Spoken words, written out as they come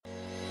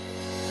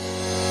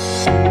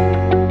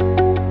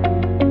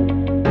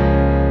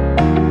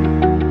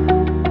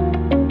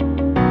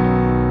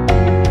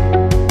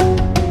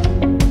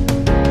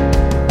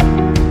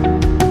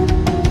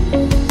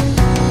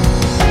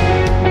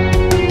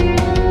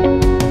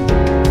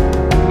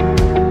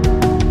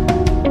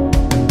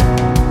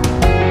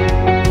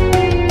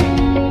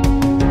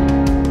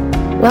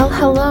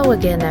Hello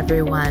again,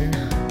 everyone.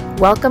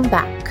 Welcome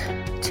back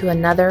to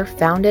another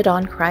Founded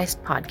on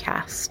Christ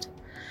podcast.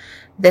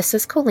 This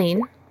is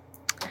Colleen,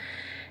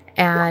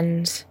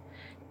 and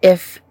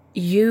if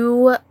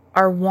you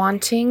are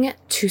wanting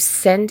to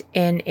send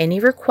in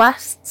any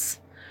requests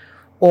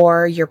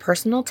or your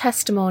personal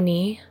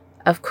testimony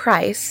of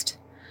Christ,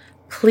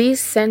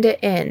 please send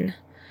it in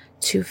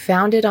to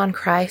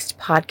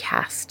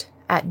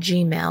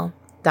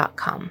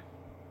foundedonchristpodcast@gmail.com.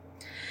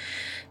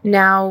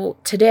 Now,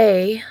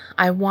 today,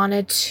 I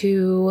wanted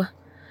to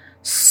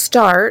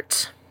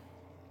start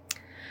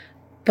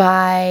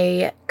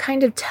by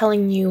kind of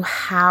telling you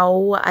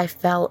how I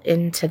fell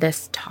into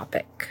this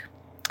topic.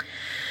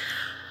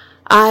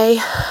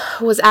 I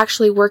was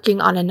actually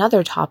working on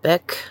another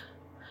topic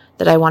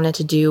that I wanted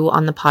to do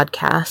on the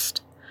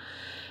podcast,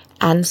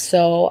 and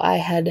so I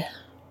had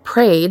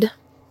prayed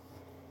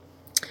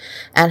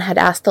and had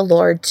asked the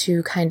Lord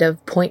to kind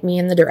of point me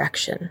in the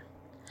direction.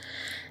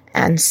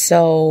 And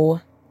so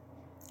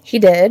He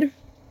did,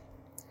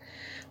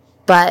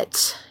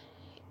 but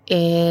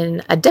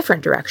in a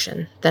different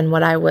direction than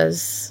what I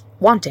was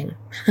wanting.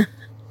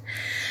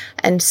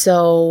 And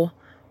so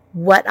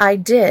what I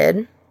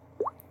did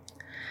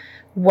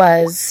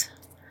was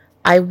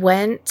I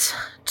went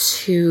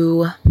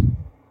into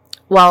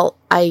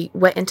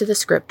the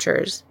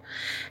scriptures,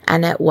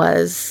 and it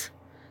was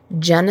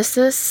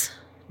Genesis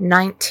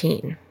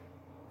 19.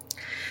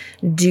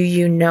 Do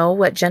you know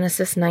what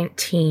Genesis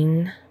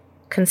 19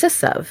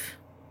 consists of?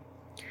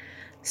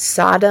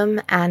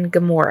 Sodom and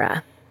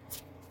Gomorrah.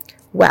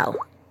 Well,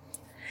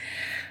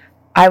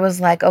 I was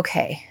like,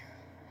 okay,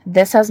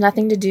 this has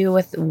nothing to do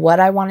with what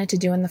I wanted to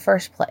do in the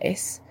first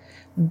place,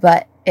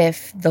 but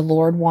if the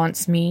Lord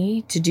wants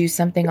me to do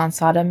something on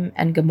Sodom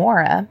and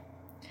Gomorrah,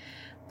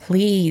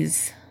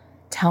 please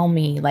tell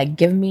me,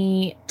 give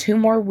me 2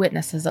 more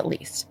witnesses at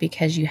least,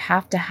 because you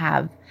have to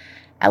have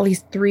at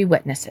least 3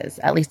 witnesses.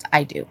 At least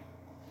I do.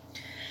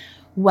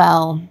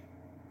 Well,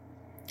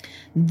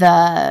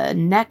 the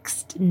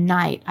next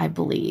night, I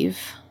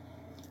believe,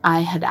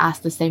 I had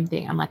asked the same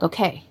thing. I'm like,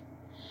 okay,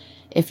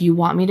 if you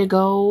want me to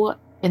go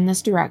in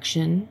this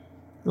direction,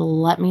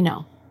 let me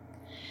know.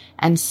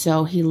 And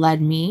so He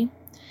led me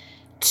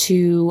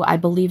to, I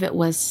believe it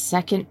was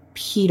 2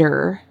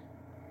 Peter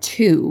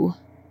 2.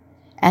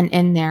 And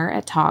in there,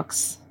 it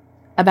talks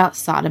about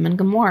Sodom and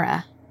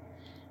Gomorrah.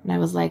 And I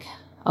was like,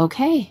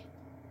 okay,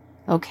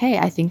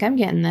 I think I'm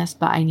getting this,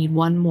 but I need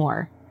one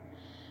more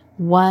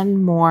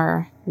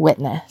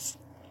witness.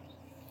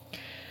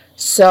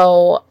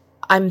 So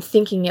I'm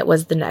thinking it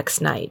was the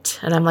next night,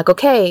 and I'm like,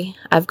 okay,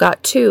 I've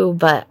got 2,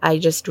 but I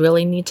just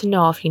really need to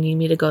know if you need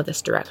me to go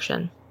this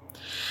direction.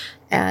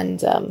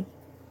 And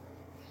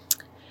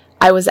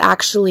I was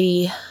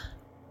actually,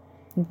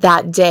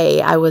 that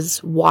day, I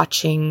was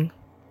watching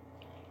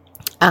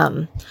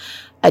a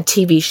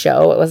TV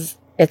show.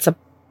 It's a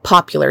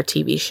popular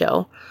TV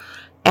show,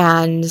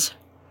 and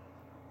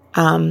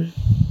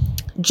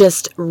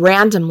just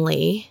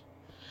randomly,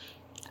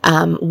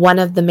 one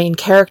of the main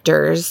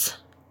characters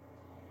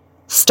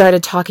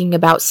started talking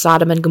about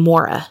Sodom and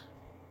Gomorrah,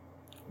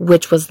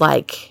 which was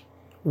like,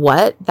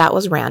 what? That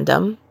was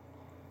random.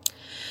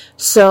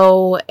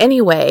 So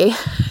anyway,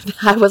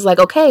 I was like,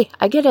 okay,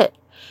 I get it.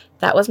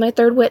 That was my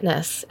 3rd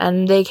witness,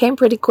 and they came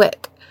pretty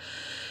quick.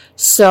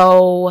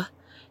 So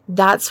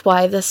that's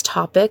why this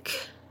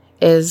topic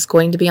is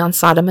going to be on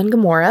Sodom and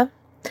Gomorrah.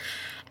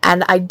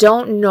 And I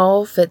don't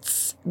know if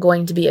it's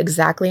going to be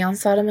exactly on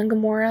Sodom and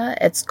Gomorrah.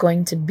 It's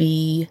going to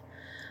be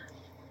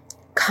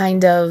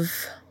kind of,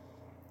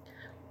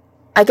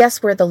 I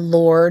guess, where the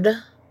Lord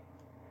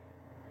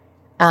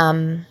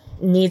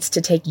needs to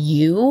take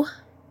you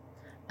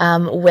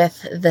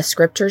with the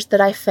scriptures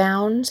that I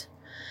found,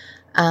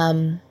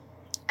 and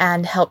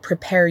help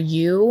prepare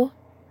you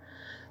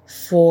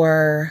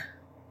for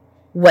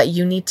what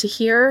you need to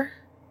hear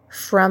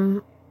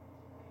from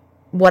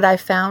what I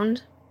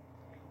found.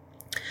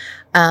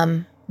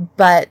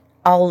 But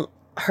I'll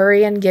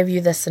hurry and give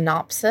you the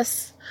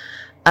synopsis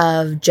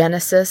of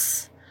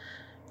Genesis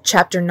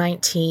chapter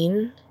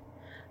 19.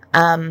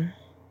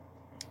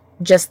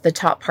 Just the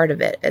top part of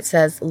it. It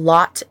says,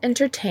 Lot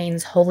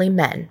entertains holy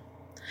men.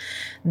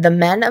 The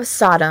men of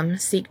Sodom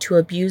seek to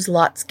abuse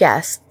Lot's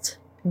guests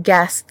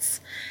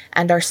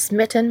and are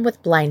smitten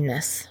with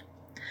blindness.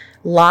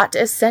 Lot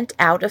is sent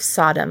out of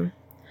Sodom.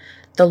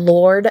 The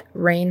Lord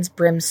rains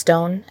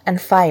brimstone and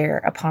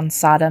fire upon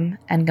Sodom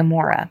and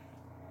Gomorrah.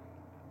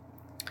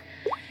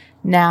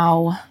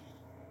 Now,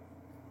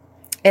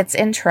 it's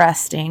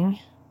interesting.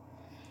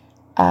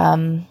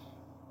 I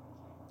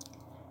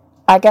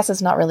guess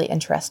it's not really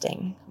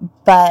interesting,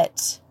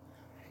 but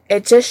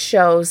it just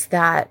shows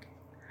that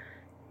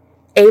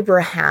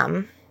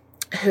Abraham,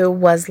 who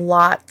was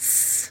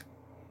Lot's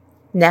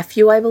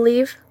nephew, I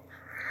believe,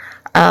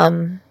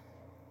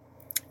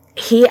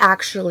 he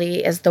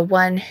actually is the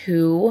one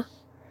who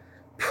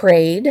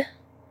prayed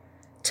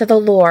to the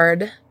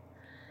Lord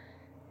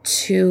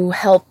to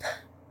help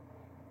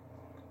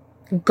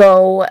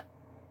go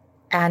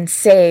and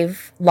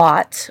save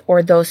Lot,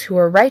 or those who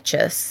were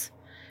righteous,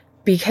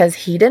 because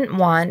he didn't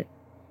want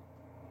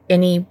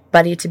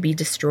anybody to be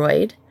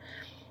destroyed.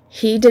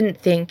 He didn't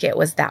think it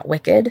was that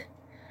wicked.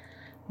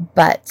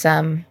 But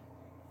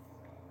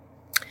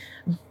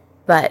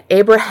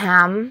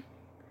Abraham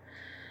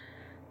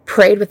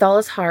prayed with all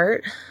his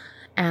heart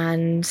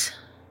and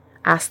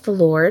asked the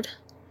Lord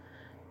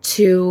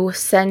to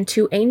send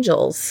 2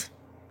 angels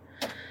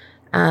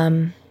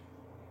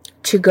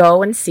to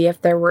go and see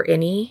if there were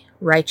any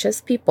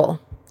righteous people.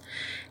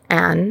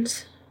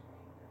 And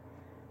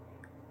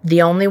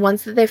the only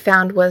ones that they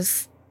found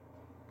was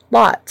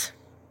Lot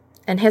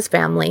and his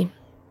family.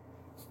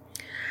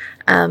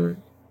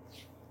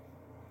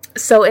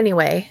 So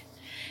anyway,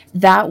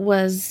 that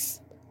was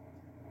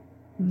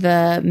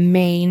the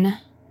main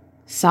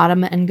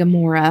Sodom and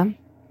Gomorrah.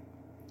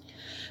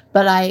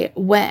 But I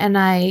went and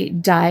I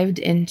dived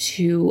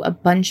into a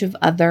bunch of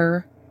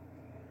other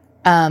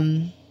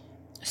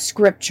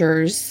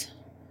scriptures,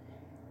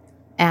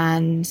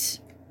 and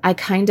I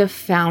kind of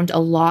found a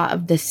lot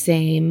of the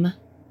same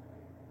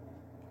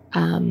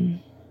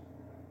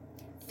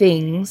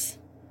things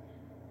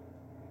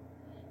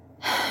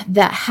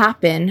that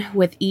happen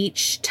with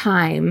each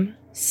time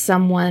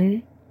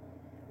someone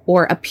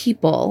or a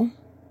people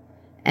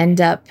end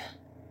up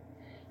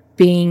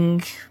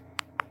being,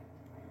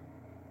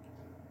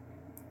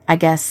 I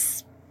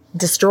guess,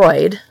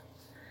 destroyed.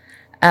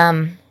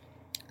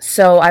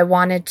 So I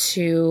wanted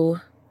to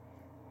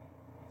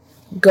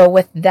go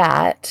with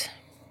that.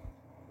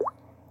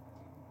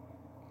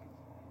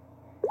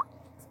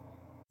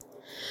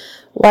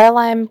 While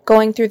I'm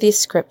going through these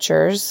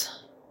scriptures,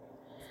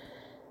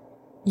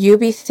 you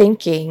be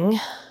thinking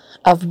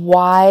of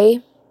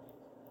why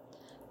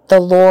the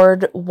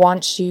Lord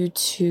wants you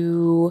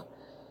to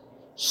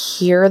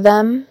hear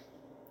them,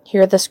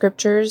 hear the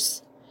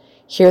scriptures,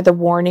 hear the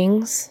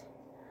warnings,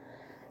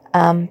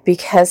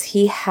 because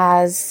He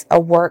has a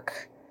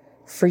work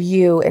for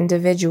you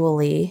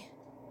individually,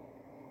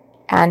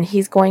 and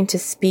He's going to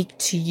speak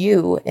to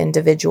you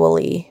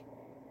individually.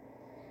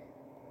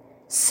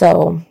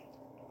 So,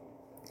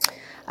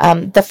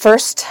 the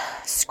first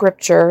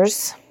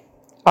scriptures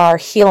are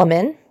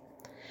Helaman,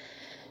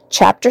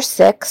 chapter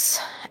 6,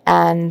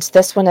 and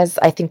this one is,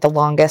 I think, the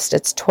longest.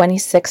 It's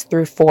 26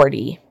 through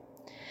 40.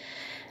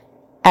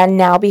 And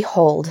now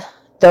behold,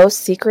 those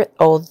secret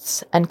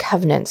oaths and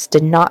covenants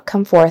did not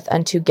come forth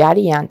unto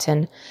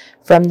Gadianton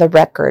from the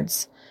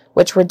records,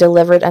 which were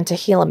delivered unto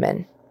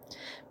Helaman.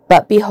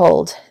 But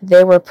behold,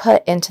 they were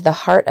put into the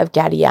heart of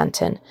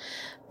Gadianton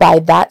by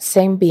that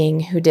same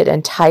being who did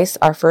entice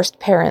our first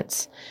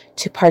parents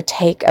to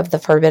partake of the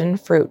forbidden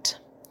fruit.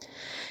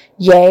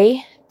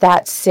 Yea,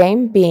 that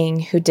same being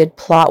who did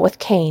plot with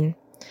Cain,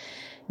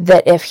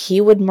 that if he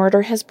would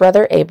murder his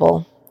brother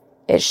Abel,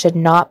 it should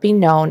not be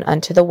known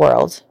unto the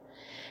world.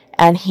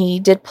 And he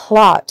did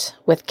plot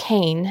with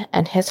Cain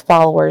and his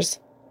followers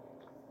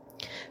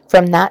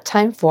from that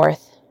time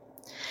forth.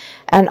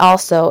 And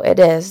also it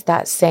is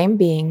that same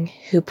being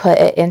who put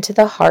it into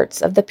the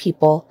hearts of the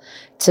people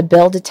to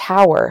build a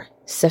tower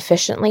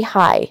sufficiently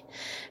high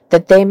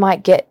that they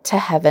might get to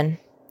heaven.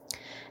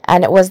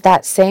 And it was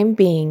that same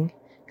being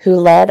who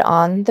led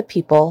on the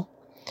people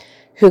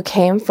who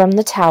came from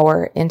the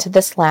tower into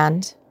this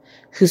land,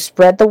 who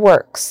spread the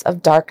works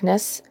of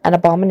darkness and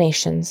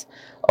abominations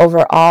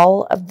over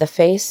all of the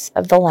face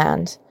of the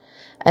land,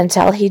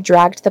 until he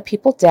dragged the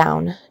people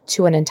down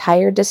to an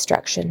entire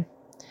destruction,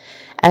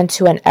 and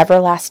to an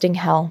everlasting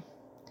hell.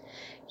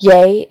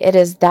 Yea, it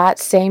is that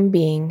same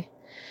being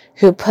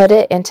who put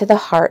it into the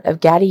heart of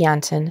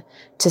Gadianton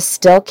to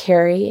still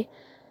carry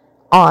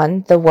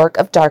on the work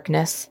of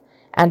darkness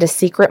and a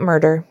secret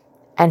murder,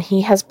 and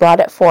he has brought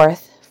it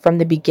forth from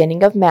the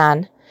beginning of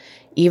man,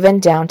 even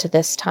down to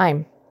this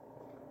time.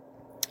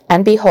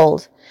 And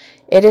behold,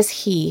 it is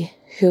he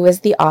who is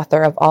the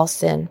author of all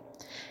sin.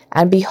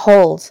 And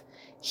behold,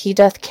 he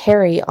doth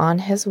carry on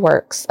his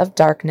works of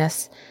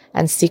darkness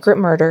and secret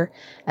murder,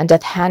 and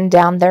doth hand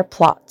down their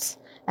plots,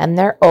 and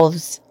their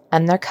oaths,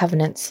 and their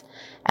covenants,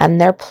 and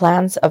their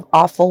plans of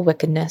awful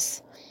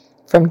wickedness,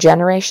 from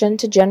generation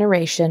to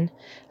generation,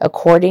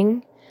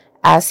 according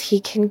as he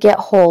can get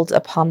hold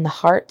upon the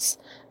hearts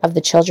of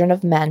the children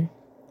of men.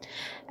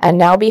 And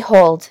now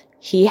behold,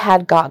 he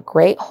had got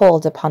great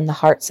hold upon the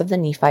hearts of the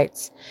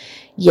Nephites,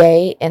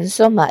 yea,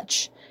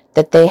 insomuch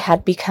that they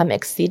had become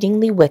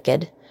exceedingly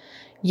wicked.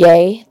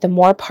 Yea, the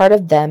more part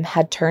of them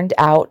had turned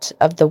out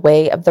of the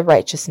way of the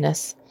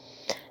righteousness,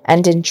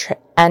 and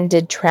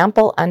did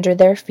trample under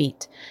their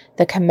feet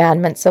the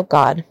commandments of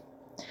God,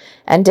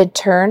 and did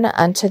turn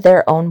unto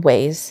their own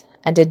ways,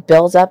 and did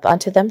build up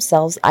unto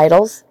themselves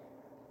idols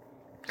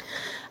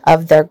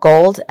of their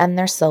gold and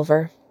their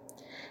silver.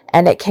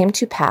 And it came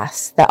to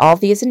pass that all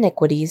these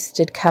iniquities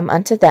did come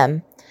unto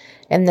them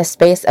in the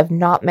space of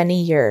not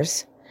many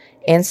years,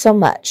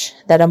 insomuch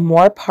that a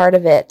more part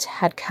of it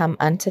had come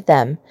unto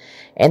them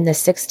in the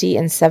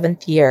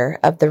 67th year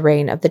of the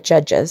reign of the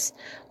judges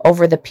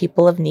over the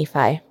people of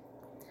Nephi.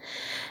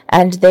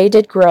 And they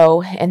did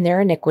grow in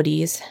their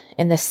iniquities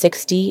in the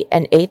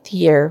 68th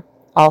year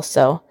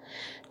also,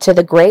 to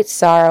the great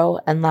sorrow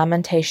and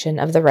lamentation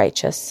of the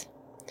righteous.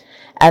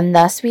 And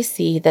thus we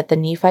see that the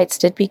Nephites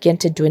did begin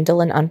to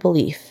dwindle in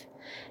unbelief,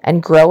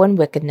 and grow in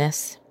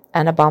wickedness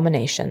and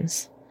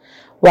abominations,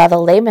 while the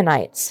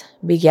Lamanites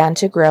began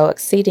to grow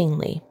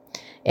exceedingly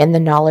in the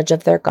knowledge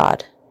of their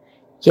God.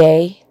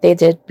 Yea, they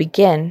did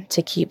begin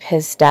to keep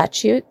his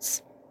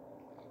statutes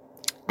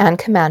and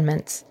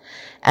commandments,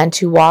 and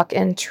to walk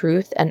in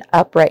truth and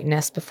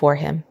uprightness before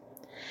him.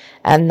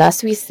 And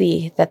thus we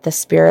see that the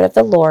Spirit of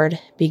the Lord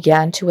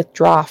began to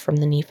withdraw from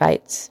the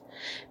Nephites,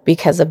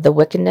 because of the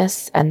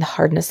wickedness and the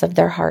hardness of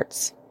their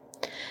hearts.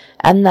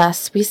 And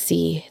thus we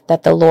see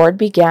that the Lord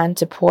began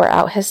to pour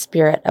out his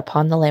Spirit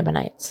upon the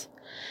Lamanites,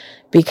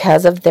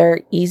 because of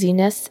their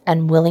easiness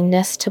and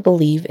willingness to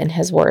believe in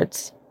his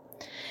words.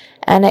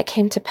 And it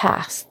came to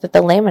pass that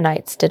the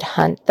Lamanites did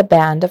hunt the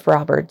band of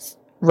robbers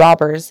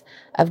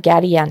of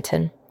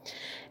Gadianton,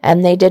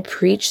 and they did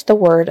preach the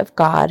word of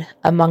God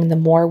among the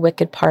more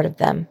wicked part of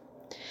them,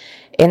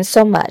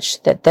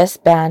 insomuch that this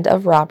band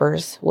of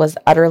robbers was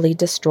utterly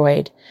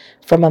destroyed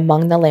from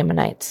among the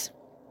Lamanites.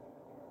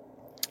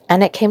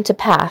 And it came to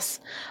pass,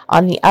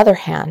 on the other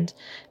hand,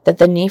 that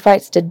the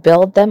Nephites did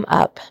build them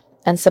up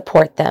and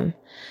support them,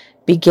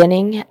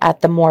 beginning at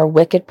the more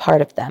wicked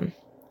part of them,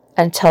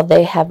 until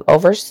they had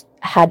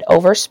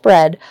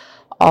overspread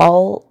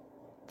all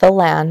the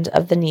land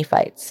of the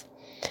Nephites,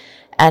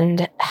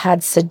 and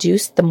had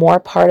seduced the more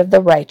part of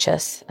the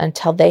righteous,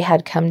 until they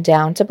had come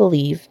down to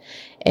believe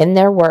in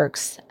their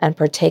works and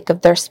partake of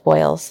their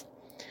spoils,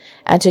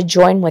 and to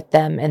join with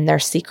them in their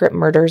secret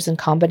murders and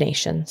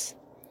combinations.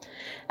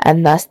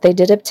 And thus they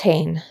did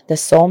obtain the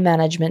sole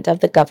management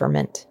of the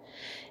government,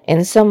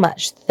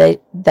 insomuch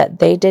that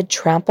they did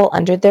trample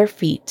under their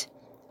feet,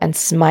 and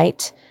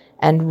smite,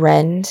 and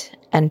rend,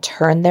 and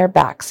turn their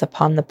backs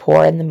upon the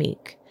poor and the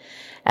meek,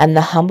 and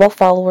the humble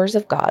followers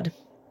of God.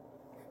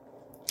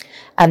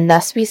 And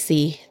thus we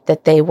see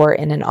that they were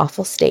in an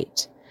awful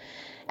state,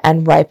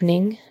 and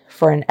ripening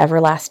for an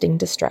everlasting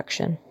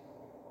destruction.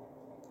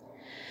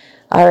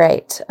 All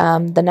right,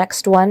 the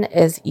next one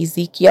is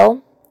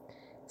Ezekiel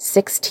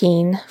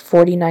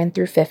 16:49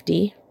 through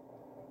 50.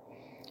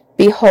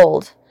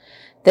 Behold,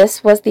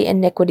 this was the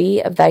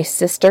iniquity of thy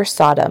sister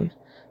Sodom,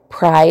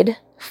 pride,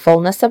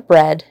 fullness of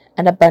bread,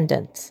 and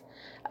abundance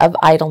of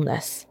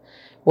idleness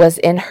was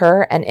in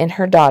her and in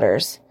her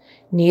daughters.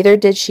 Neither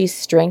did she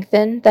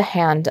strengthen the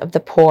hand of the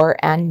poor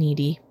and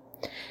needy.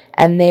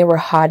 And they were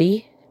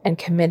haughty and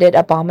committed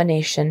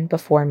abomination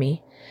before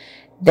me.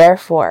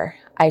 Therefore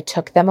I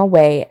took them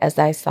away as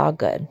I saw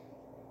good.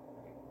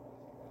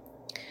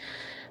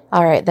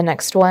 All right, the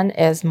next one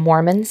is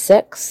Mormon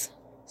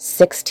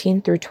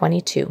 6:16 through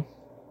 22.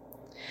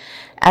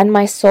 And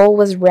my soul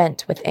was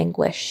rent with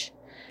anguish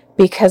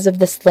because of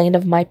the slain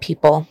of my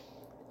people.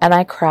 And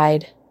I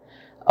cried,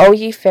 O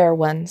ye fair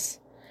ones,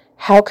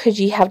 how could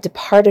ye have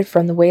departed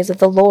from the ways of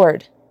the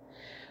Lord?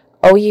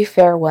 O ye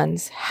fair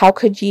ones, how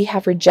could ye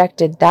have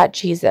rejected that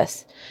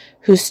Jesus,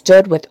 who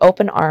stood with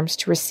open arms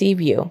to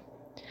receive you?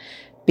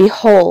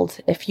 Behold,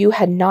 if you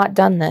had not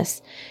done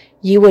this,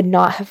 ye would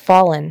not have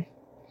fallen.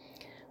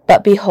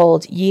 But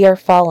behold, ye are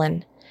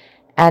fallen,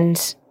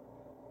 and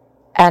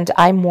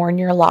I mourn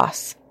your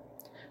loss.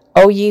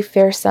 O ye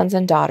fair sons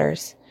and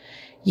daughters,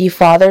 ye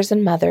fathers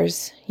and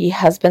mothers, ye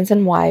husbands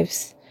and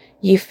wives,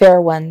 ye fair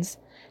ones,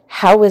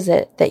 how is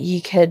it that ye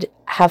could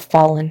have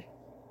fallen?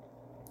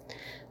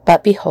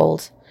 But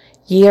behold,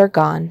 ye are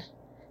gone,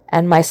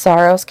 and my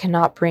sorrows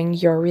cannot bring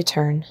your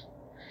return.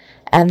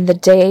 And the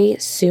day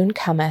soon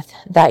cometh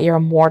that your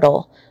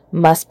mortal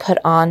must put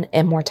on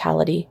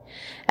immortality,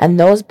 and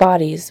those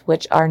bodies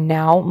which are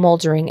now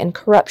moldering in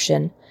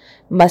corruption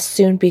must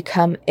soon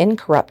become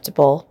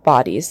incorruptible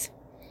bodies.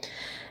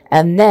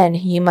 And then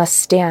ye must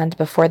stand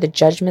before the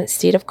judgment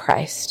seat of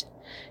Christ,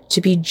 to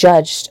be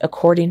judged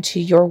according to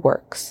your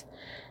works.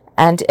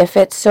 And if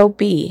it so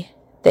be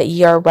that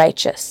ye are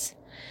righteous,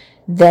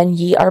 then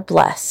ye are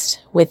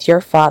blessed with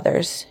your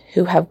fathers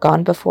who have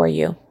gone before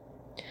you.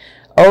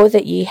 Oh,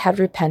 that ye had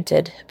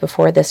repented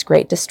before this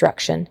great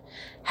destruction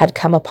had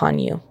come upon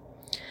you.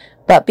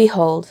 But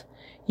behold,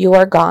 you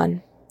are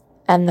gone,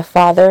 and the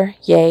Father,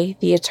 yea,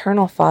 the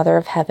eternal Father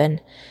of heaven,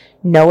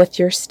 knoweth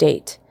your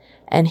state,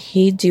 and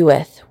he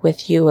doeth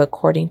with you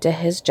according to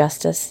his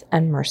justice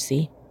and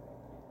mercy.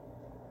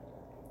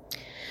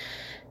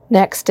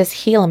 Next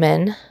is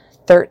Helaman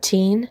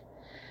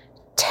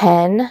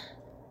 13:10,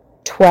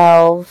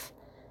 12,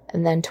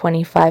 and then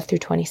 25 through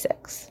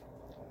 26.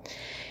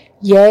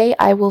 Yea,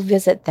 I will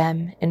visit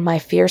them in my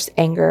fierce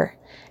anger,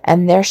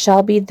 and there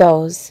shall be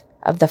those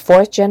of the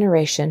fourth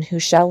generation who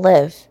shall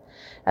live,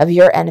 of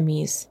your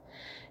enemies,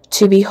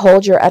 to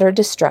behold your utter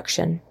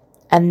destruction.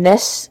 And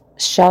this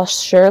shall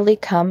surely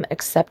come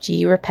except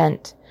ye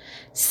repent,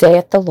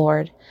 saith the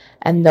Lord,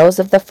 and those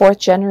of the fourth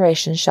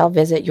generation shall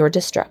visit your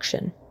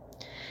destruction.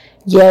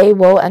 Yea,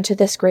 woe unto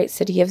this great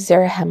city of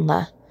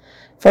Zarahemla,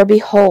 for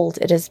behold,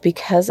 it is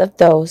because of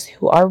those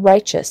who are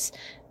righteous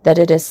that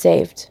it is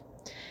saved.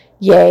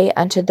 Yea,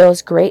 unto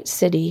this great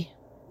city,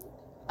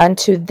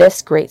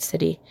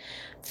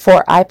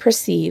 For I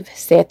perceive,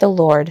 saith the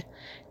Lord,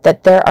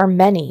 that there are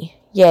many,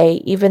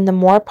 yea, even the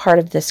more part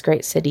of this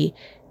great city,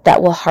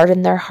 that will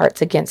harden their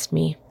hearts against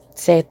me,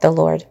 saith the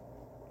Lord.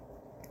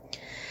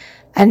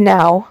 And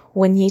now,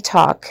 when ye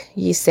talk,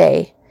 ye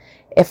say,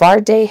 If our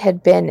day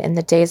had been in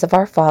the days of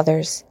our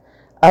fathers,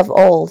 of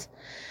old,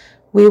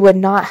 we would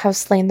not have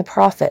slain the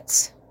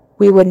prophets,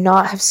 we would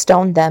not have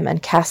stoned them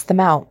and cast them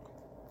out.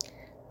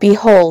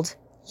 Behold,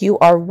 you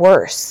are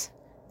worse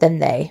than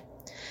they.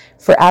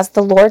 For as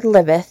the Lord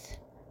liveth,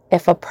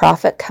 if a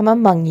prophet come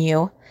among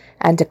you,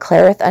 and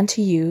declareth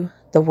unto you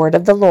the word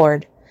of the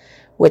Lord,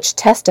 which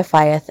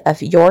testifieth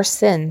of your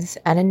sins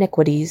and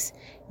iniquities,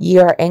 ye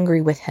are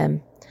angry with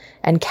him,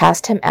 and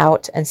cast him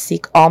out, and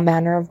seek all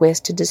manner of ways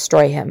to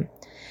destroy him.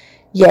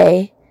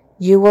 Yea,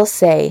 you will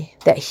say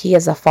that he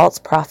is a false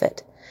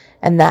prophet,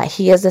 and that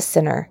he is a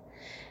sinner,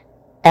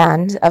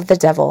 and of the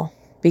devil,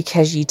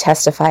 because he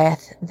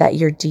testifieth that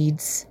your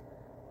deeds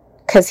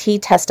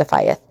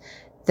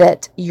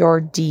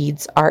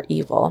are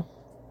evil.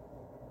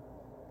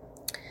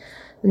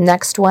 The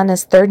next one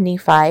is 3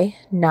 Nephi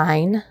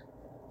 9,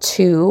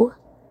 2,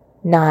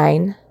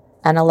 9,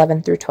 and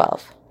 11 through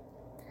 12.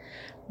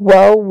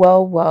 Woe,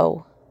 woe,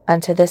 woe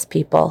unto this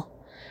people!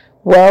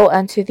 Woe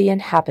unto the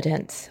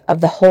inhabitants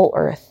of the whole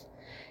earth,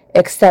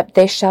 except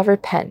they shall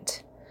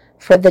repent.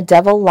 For the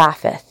devil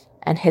laugheth,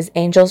 and his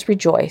angels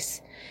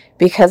rejoice,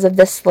 because of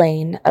the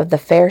slain of the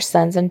fair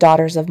sons and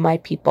daughters of my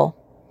people.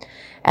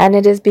 And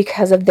it is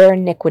because of their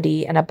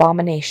iniquity and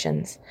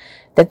abominations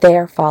that they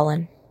are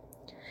fallen.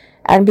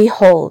 And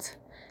behold,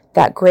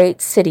 that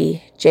great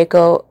city,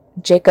 Jacobagath,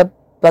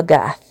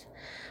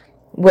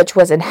 which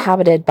was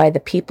inhabited by the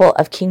people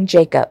of King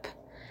Jacob,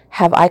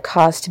 have I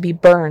caused to be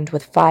burned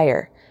with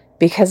fire,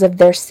 because of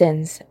their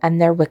sins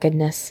and their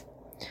wickedness,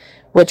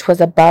 which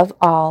was above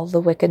all the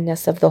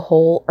wickedness of the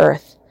whole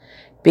earth,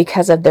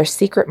 because of their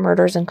secret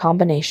murders and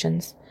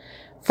combinations.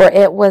 For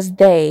it was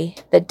they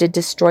that did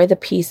destroy the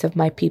peace of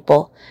my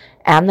people,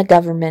 and the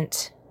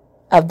government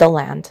of the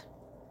land.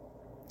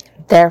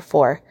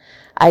 Therefore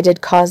I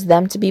did cause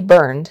them to be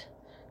burned,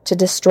 to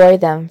destroy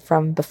them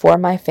from before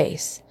my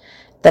face,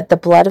 that the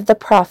blood of the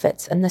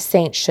prophets and the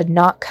saints should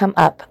not come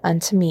up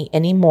unto me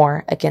any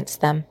more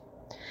against them.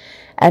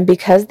 And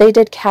because they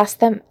did cast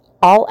them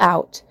all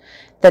out,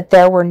 that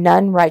there were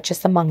none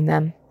righteous among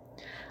them,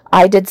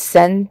 I did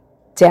send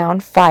down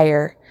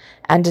fire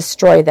and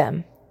destroy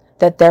them,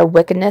 that their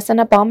wickedness and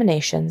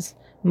abominations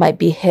might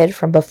be hid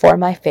from before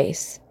my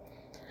face,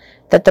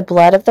 that the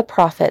blood of the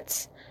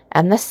prophets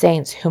and the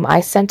saints whom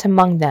I sent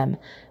among them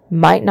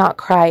might not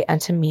cry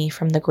unto me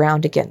from the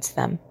ground against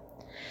them.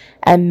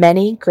 And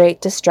many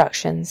great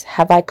destructions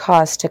have I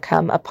caused to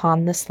come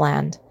upon this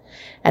land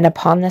and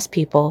upon this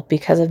people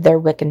because of their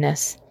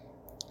wickedness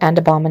and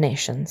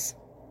abominations.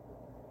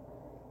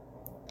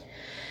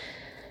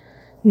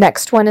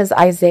 Next one is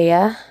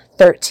Isaiah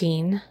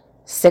 13,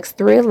 6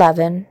 through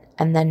 11,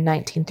 and then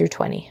 19 through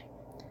 20.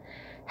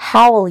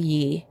 Howl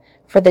ye,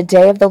 for the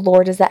day of the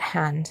Lord is at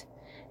hand.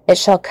 It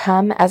shall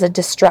come as a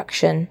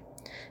destruction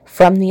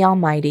from the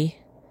Almighty.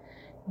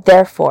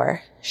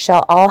 Therefore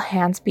shall all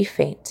hands be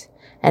faint,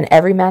 and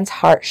every man's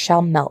heart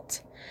shall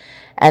melt,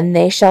 and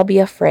they shall be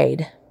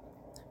afraid.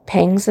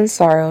 Pangs and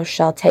sorrows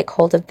shall take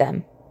hold of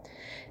them.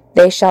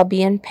 They shall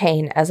be in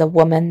pain as a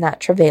woman that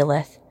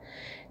travaileth.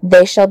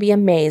 They shall be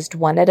amazed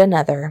one at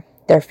another.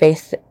 Their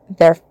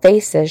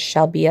faces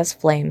shall be as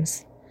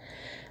flames.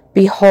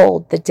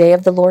 Behold, the day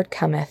of the Lord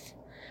cometh,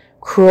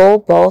 cruel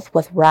both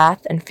with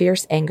wrath and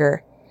fierce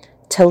anger,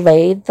 to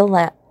lay the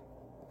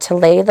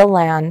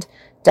land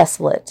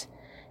desolate,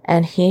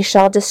 and he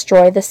shall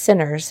destroy the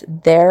sinners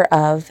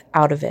thereof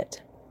out of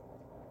it.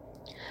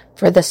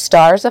 For the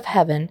stars of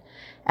heaven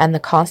and the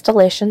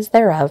constellations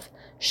thereof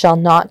shall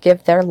not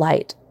give their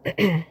light.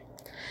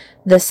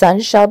 The sun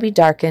shall be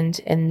darkened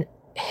in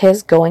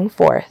his going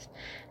forth,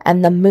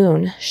 and the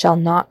moon shall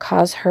not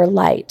cause her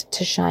light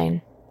to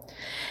shine.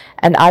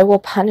 And I will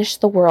punish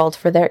the world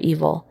for their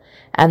evil,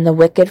 and the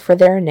wicked for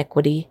their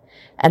iniquity,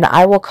 and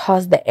I will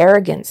cause the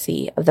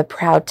arrogancy of the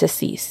proud to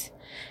cease,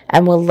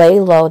 and will lay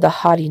low the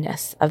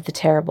haughtiness of the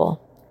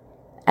terrible.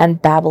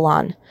 And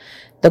Babylon,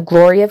 the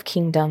glory of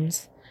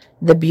kingdoms,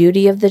 the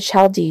beauty of the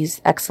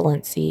Chaldees'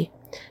 excellency,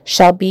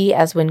 shall be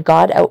as when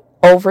God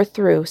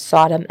overthrew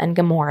Sodom and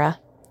Gomorrah.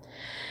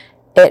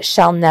 It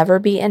shall never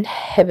be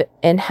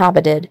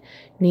inhabited,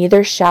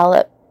 neither shall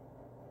it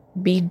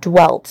be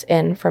dwelt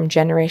in from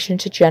generation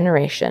to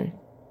generation.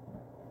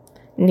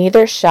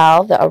 Neither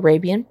shall the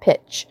Arabian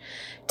pitch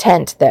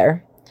tent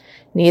there,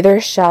 neither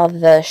shall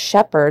the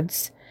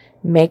shepherds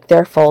make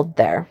their fold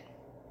there.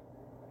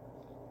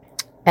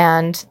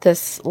 And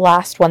this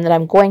last one that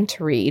I'm going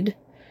to read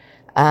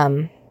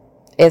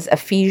is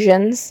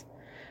Ephesians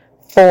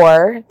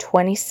 4,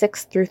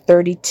 26 through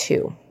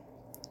 32.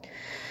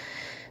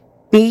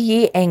 Be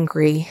ye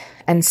angry,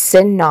 and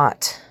sin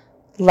not.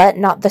 Let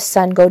not the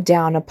sun go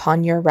down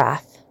upon your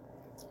wrath.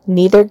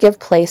 Neither give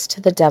place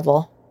to the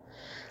devil.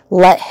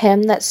 Let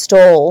him that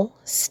stole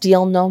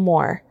steal no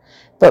more,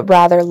 but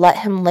rather let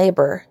him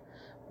labor,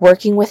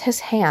 working with his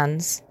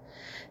hands,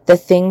 the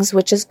things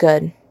which is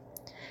good,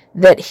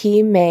 that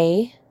he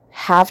may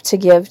have to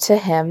give to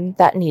him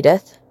that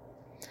needeth.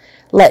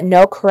 Let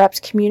no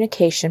corrupt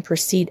communication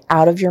proceed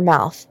out of your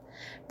mouth,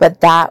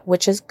 but that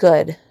which is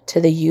good to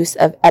the use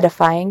of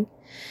edifying,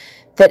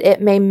 that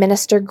it may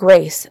minister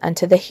grace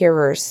unto the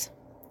hearers.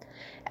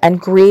 And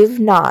grieve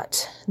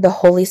not the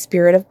Holy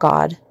Spirit of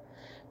God,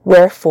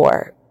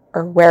 whereby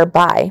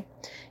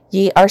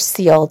ye are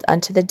sealed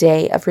unto the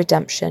day of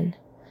redemption.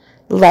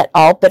 Let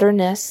all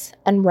bitterness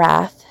and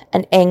wrath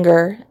and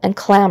anger and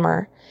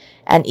clamor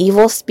and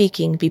evil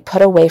speaking be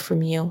put away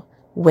from you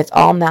with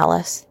all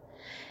malice.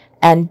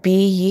 And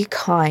be ye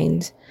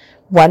kind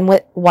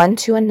one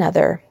to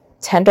another,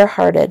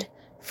 tender-hearted,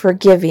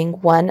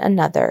 forgiving one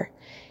another,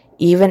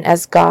 even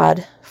as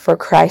God, for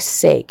Christ's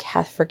sake,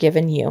 hath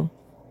forgiven you.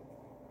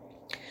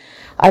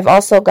 I've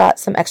also got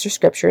some extra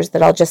scriptures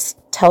that I'll just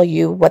tell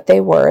you what they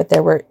were.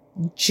 There were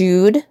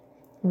Jude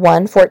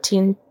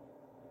 1:14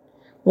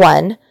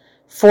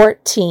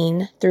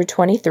 through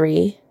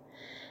 23,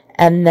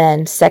 and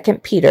then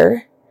 2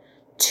 Peter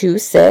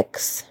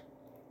 2:6,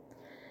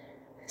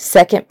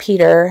 2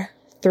 Peter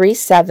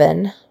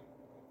 3:7,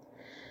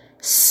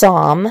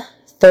 Psalm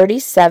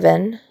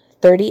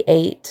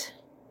 37:38,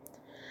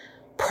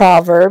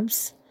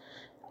 Proverbs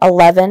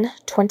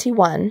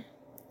 11:21,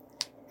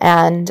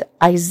 and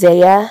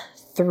Isaiah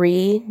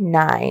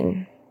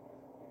 3:9.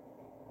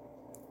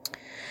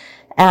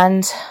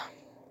 And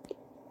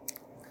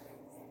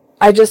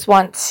I just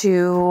want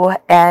to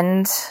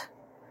end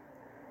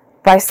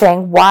by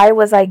saying, why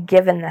was I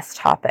given this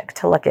topic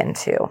to look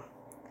into?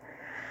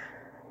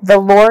 The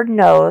Lord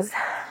knows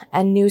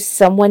and knew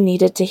someone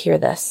needed to hear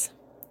this.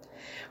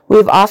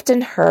 We've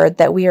often heard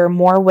that we are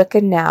more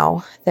wicked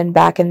now than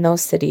back in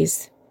those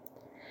cities.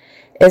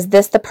 Is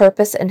this the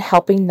purpose in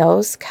helping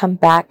those come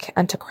back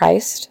unto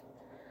Christ?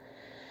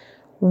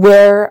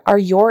 Where are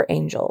your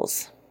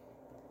angels?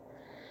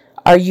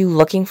 Are you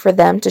looking for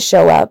them to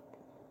show up?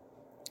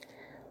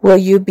 Will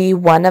you be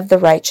one of the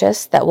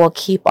righteous that will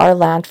keep our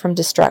land from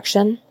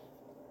destruction?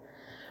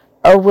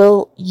 Or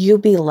will you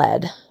be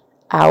led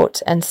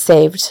out and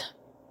saved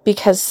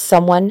because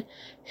someone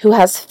who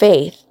has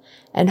faith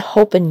and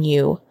hope in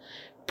you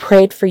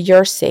prayed for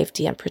your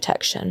safety and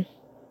protection?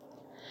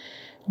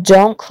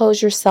 Don't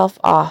close yourself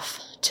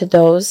off to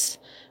those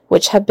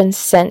which have been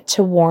sent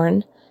to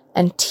warn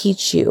and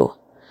teach you,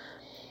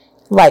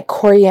 like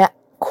Corey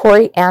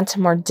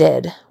Antomor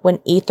did when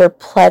Ether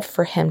pled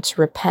for him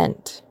to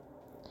repent.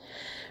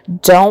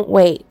 Don't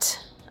wait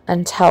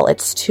until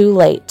it's too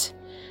late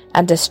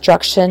and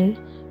destruction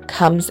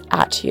comes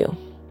at you.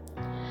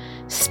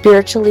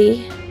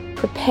 Spiritually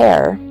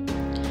prepare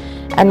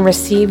and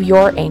receive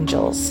your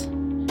angels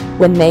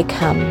when they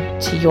come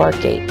to your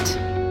gate.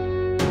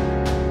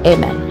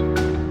 Amen.